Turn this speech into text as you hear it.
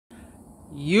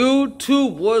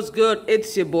YouTube, what's good?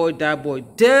 It's your boy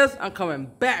Thatboydeszz. I'm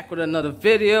coming back with another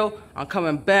video. I'm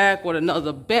coming back with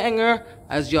another banger.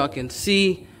 As y'all can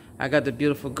see, I got the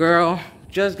beautiful girl.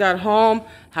 Just got home,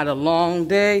 had a long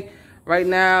day. Right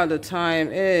now the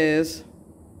time is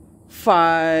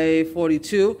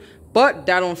 5:42, but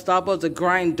that don't stop us. The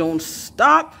grind don't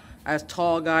stop. As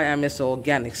Tall Guy and Mr.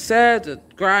 Organic said, the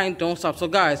grind don't stop. So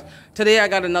guys, today I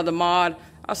got another mod.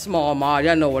 A small mod,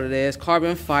 y'all know what it is.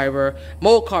 Carbon fiber,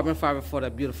 mold carbon fiber for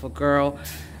that beautiful girl.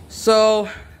 So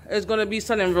it's gonna be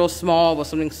something real small, but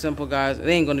something simple, guys. It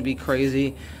ain't gonna be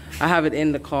crazy. I have it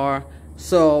in the car,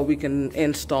 so we can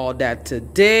install that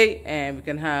today, and we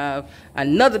can have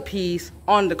another piece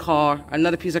on the car,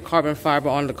 another piece of carbon fiber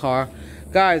on the car.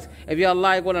 Guys, if y'all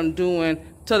like what I'm doing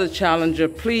to the Challenger,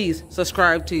 please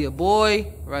subscribe to your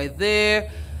boy right there,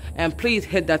 and please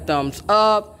hit that thumbs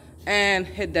up and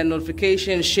hit that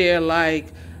notification, share, like,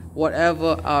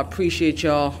 whatever. I appreciate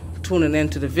y'all tuning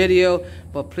into the video,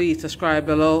 but please subscribe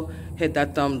below, hit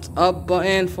that thumbs up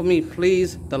button for me,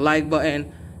 please, the like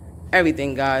button,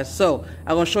 everything, guys. So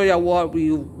I'm gonna show y'all what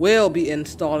we will be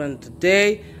installing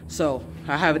today. So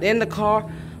I have it in the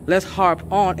car. Let's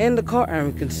hop on in the car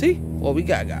and we can see what we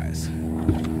got, guys.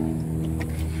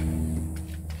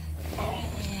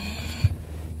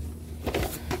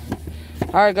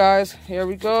 Alright guys, here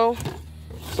we go.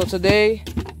 So today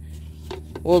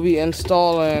we'll be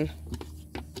installing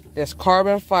this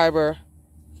carbon fiber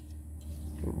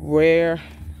right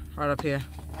up here.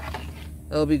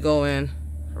 It'll be going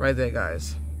right there,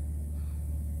 guys.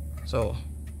 So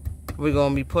we're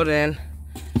gonna be putting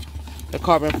the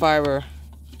carbon fiber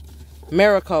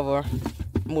mirror cover,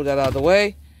 move that out of the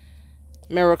way,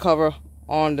 mirror cover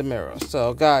on the mirror.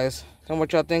 So guys, tell me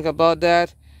what y'all think about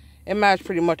that. It matched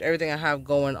pretty much everything I have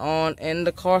going on in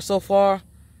the car so far.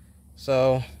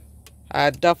 So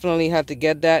I definitely had to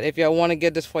get that. If y'all want to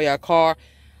get this for your car,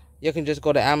 you can just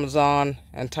go to Amazon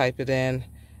and type it in.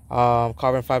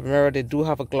 Carbon fiber mirror. They do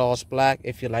have a gloss black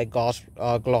if you like gloss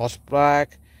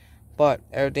black. But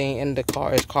everything in the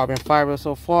car is carbon fiber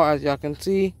so far, as y'all can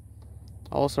see.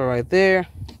 Also right there.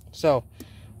 So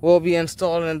we'll be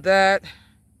installing that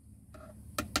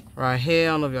right here.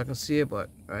 I don't know if y'all can see it, but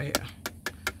right here.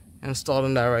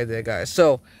 Installing that right there, guys.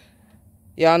 So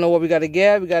y'all know what we got to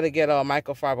get. We got to get our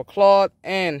microfiber cloth,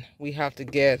 and we have to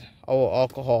get our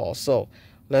alcohol. So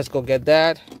let's go get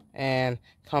that and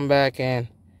come back and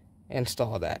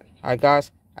install that. All right,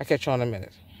 guys, I'll catch you in a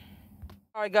minute.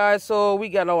 All right, guys, so we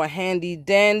got our handy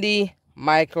dandy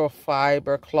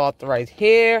microfiber cloth right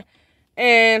here,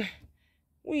 and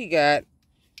we got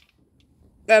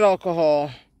that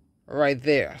alcohol right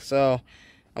there. So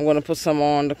I'm going to put some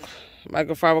on the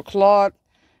microfiber cloth,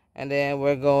 and then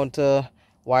we're going to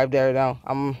wipe that down.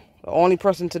 I'm the only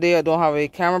person today. I don't have a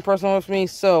camera person with me,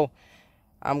 so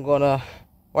I'm gonna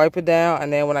wipe it down,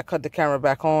 and then when I cut the camera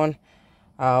back on,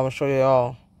 I'll show you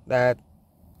all that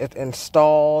it's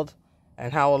installed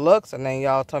and how it looks, and then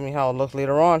y'all tell me how it looks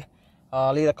later on.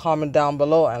 Leave a comment down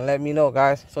below and let me know,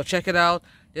 guys. So check it out.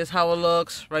 This is how it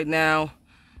looks right now,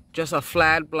 just a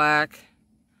flat black.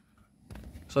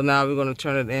 So now we're gonna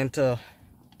turn it into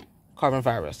carbon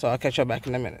fiber. So I'll catch you back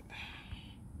in a minute.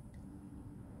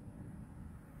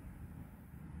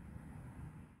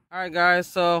 Alright guys,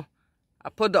 so I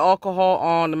put the alcohol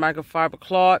on the microfiber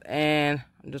cloth, and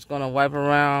I'm just gonna wipe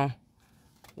around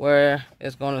where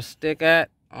it's gonna stick at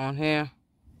on here.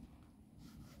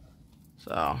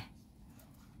 So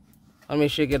let me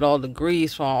make sure you get all the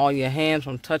grease from all your hands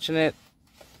from touching it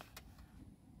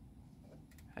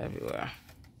everywhere.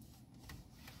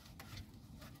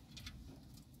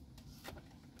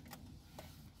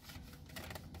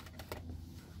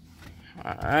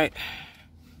 Alright,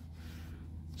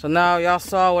 so now y'all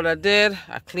saw what I did.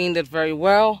 I cleaned it very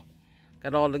well,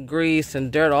 got all the grease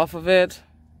and dirt off of it.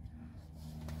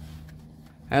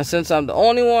 And since I'm the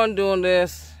only one doing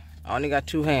this, I only got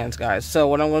two hands, guys. So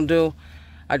what I'm going to do,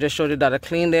 I just showed you that I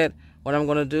cleaned it. What I'm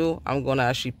going to do, I'm going to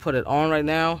actually put it on right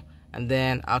now, and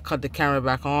then I'll cut the camera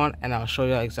back on and I'll show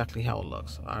you exactly how it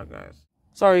looks. Alright guys,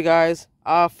 sorry guys,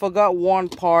 I forgot one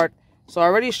part. So I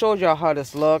already showed y'all how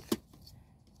this looked.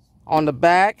 On the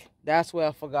back, that's where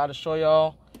I forgot to show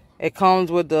y'all. It comes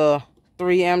with the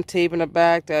 3M tape in the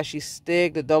back to actually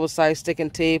stick, the double-sided sticking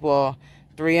tape or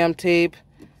 3M tape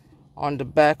on the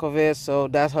back of it. So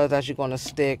that's how it's actually going to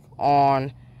stick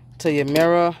on to your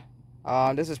mirror.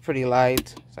 This is pretty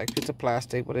light. It's like a piece of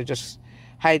plastic, but it just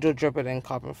hydro drip it in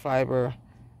carbon fiber.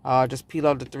 Just peel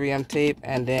out the 3M tape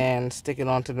and then stick it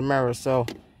onto the mirror. So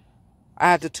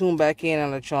I had to tune back in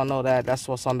and let y'all know that that's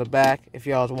what's on the back if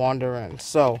y'all was wondering.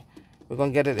 So we're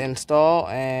gonna get it installed,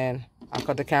 and I'll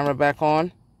cut the camera back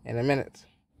on in a minute.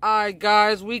 Alright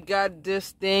guys, we got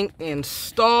this thing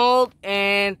installed,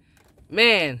 and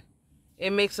man, it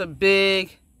makes a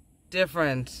big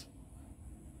difference.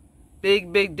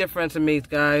 Big difference it makes,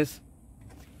 guys.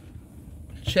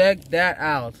 Check that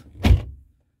out.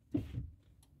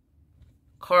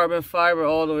 Carbon fiber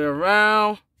all the way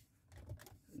around.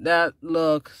 That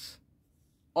looks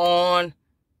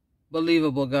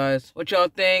unbelievable, guys. What y'all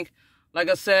think? Like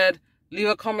I said, leave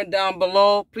a comment down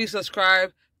below. Please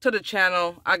subscribe to the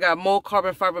channel. I got more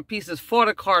carbon fiber pieces for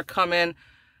the car coming.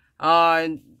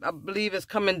 I believe it's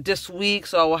coming this week,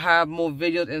 so I will have more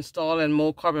videos installing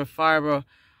more carbon fiber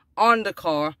on the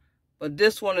car. But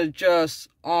this one is just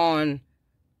on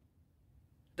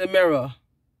the mirror.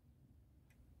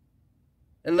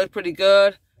 It looked pretty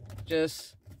good.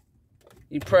 Just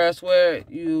you press where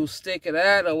you stick it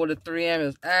at, or where the 3M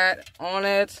is at on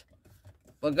it.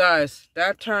 But guys,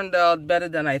 that turned out better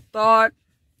than I thought.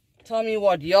 Tell me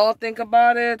what y'all think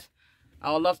about it.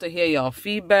 I would love to hear y'all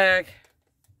feedback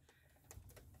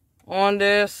on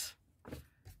this.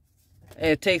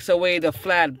 It takes away the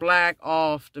flat black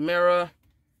off the mirror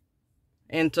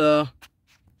into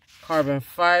carbon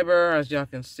fiber, as y'all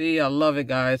can see. I love it,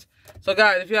 guys. So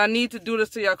guys, if y'all need to do this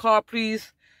to your car,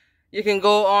 please, you can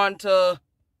go on to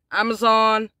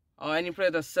Amazon or any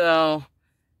place that sell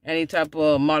any type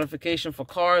of modification for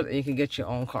cars, and you can get your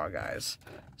own car, guys.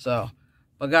 So,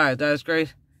 but guys, that is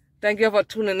great. Thank you for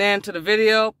tuning in to the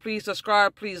video. Please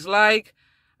subscribe, please like,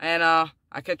 and I'll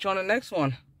catch you on the next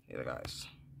one. Later, guys.